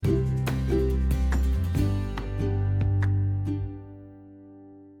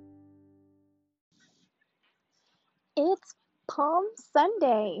It's Palm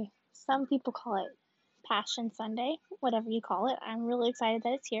Sunday. Some people call it Passion Sunday, whatever you call it. I'm really excited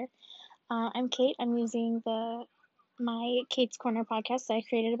that it's here. I'm Kate. I'm using my Kate's Corner podcast that I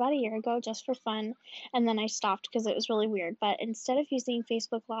created about a year ago just for fun, and then I stopped because it was really weird. But instead of using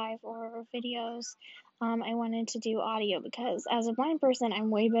Facebook Live or videos, I wanted to do audio because as a blind person, I'm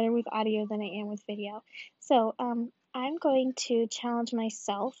way better with audio than I am with video. So I'm going to challenge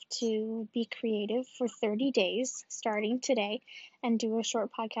myself to be creative for 30 days starting today and do a short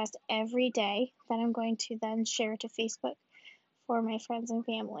podcast every day that I'm going to then share to Facebook for my friends and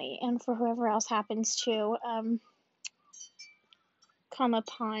family and for whoever else happens to come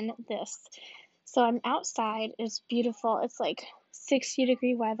upon this. So I'm outside. It's beautiful. It's like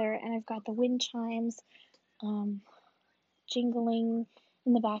 60-degree weather, and I've got the wind chimes jingling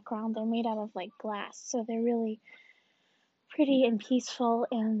in the background. They're made out of like glass, so they're really pretty and peaceful,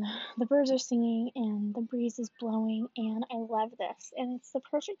 and the birds are singing and the breeze is blowing, and I love this. And it's the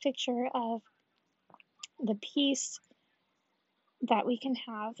perfect picture of the peace that we can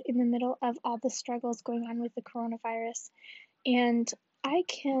have in the middle of all the struggles going on with the coronavirus. And I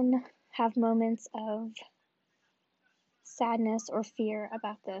can have moments of sadness or fear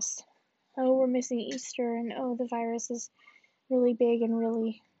about this. Oh, we're missing Easter, and oh, the virus is really big and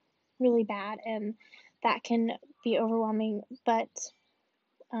really, really bad, and that can be overwhelming. But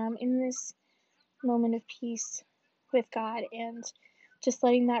in this moment of peace with God and just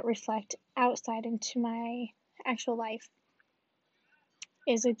letting that reflect outside into my actual life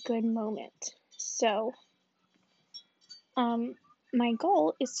is a good moment. So, my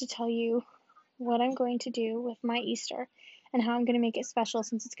goal is to tell you what I'm going to do with my Easter and how I'm going to make it special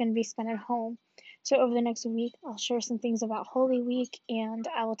since it's going to be spent at home. So over the next week, I'll share some things about Holy Week, and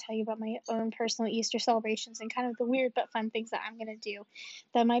I will tell you about my own personal Easter celebrations and kind of the weird but fun things that I'm going to do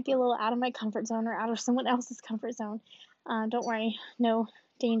that might be a little out of my comfort zone or out of someone else's comfort zone. Don't worry, no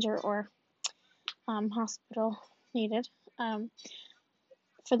danger or hospital needed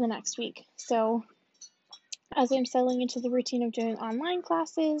for the next week. So as I'm settling into the routine of doing online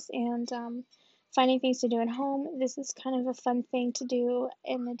classes and finding things to do at home, this is kind of a fun thing to do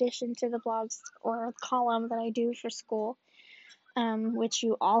in addition to the blogs or column that I do for school, which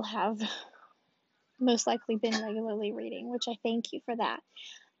you all have most likely been regularly reading, which I thank you for that.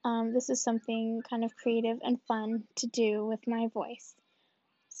 This is something kind of creative and fun to do with my voice.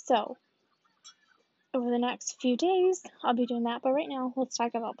 So, over the next few days, I'll be doing that, but right now, let's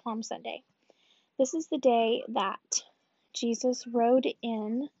talk about Palm Sunday. This is the day that Jesus rode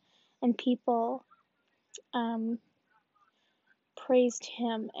in and people praised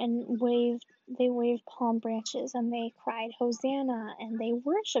him and they waved palm branches and they cried Hosanna and they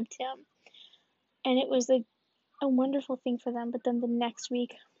worshipped him. And it was a wonderful thing for them, but then the next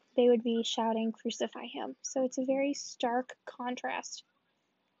week they would be shouting crucify him. So it's a very stark contrast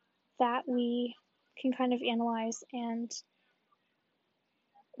that we can kind of analyze and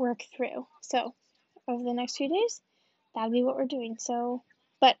work through. So over the next few days, that'll be what we're doing. So,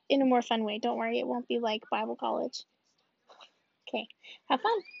 but in a more fun way. Don't worry, it won't be like Bible college. Okay, have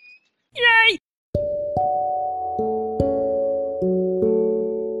fun. Yay!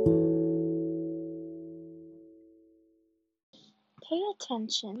 Pay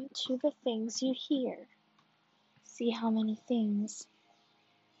attention to the things you hear. See how many things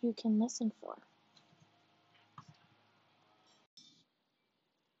you can listen for.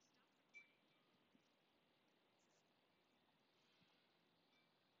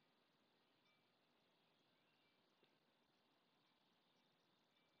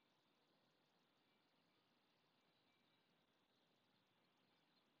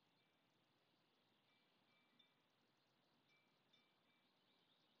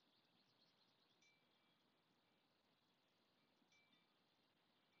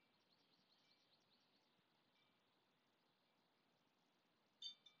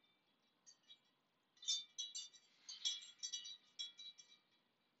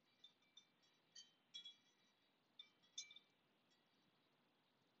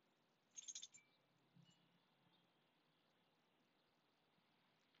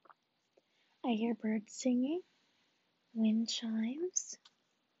 I hear birds singing, wind chimes,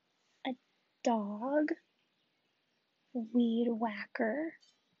 a dog, weed whacker,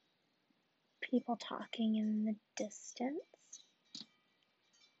 people talking in the distance.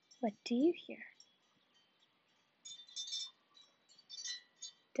 What do you hear?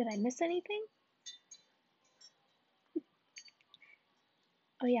 Did I miss anything?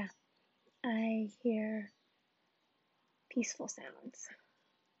 Oh yeah, I hear peaceful sounds.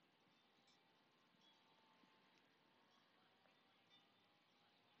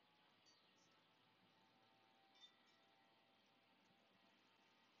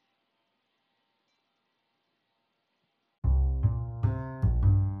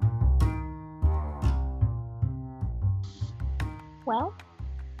 Well,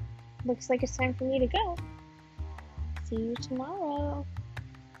 looks like it's time for me to go. See you tomorrow.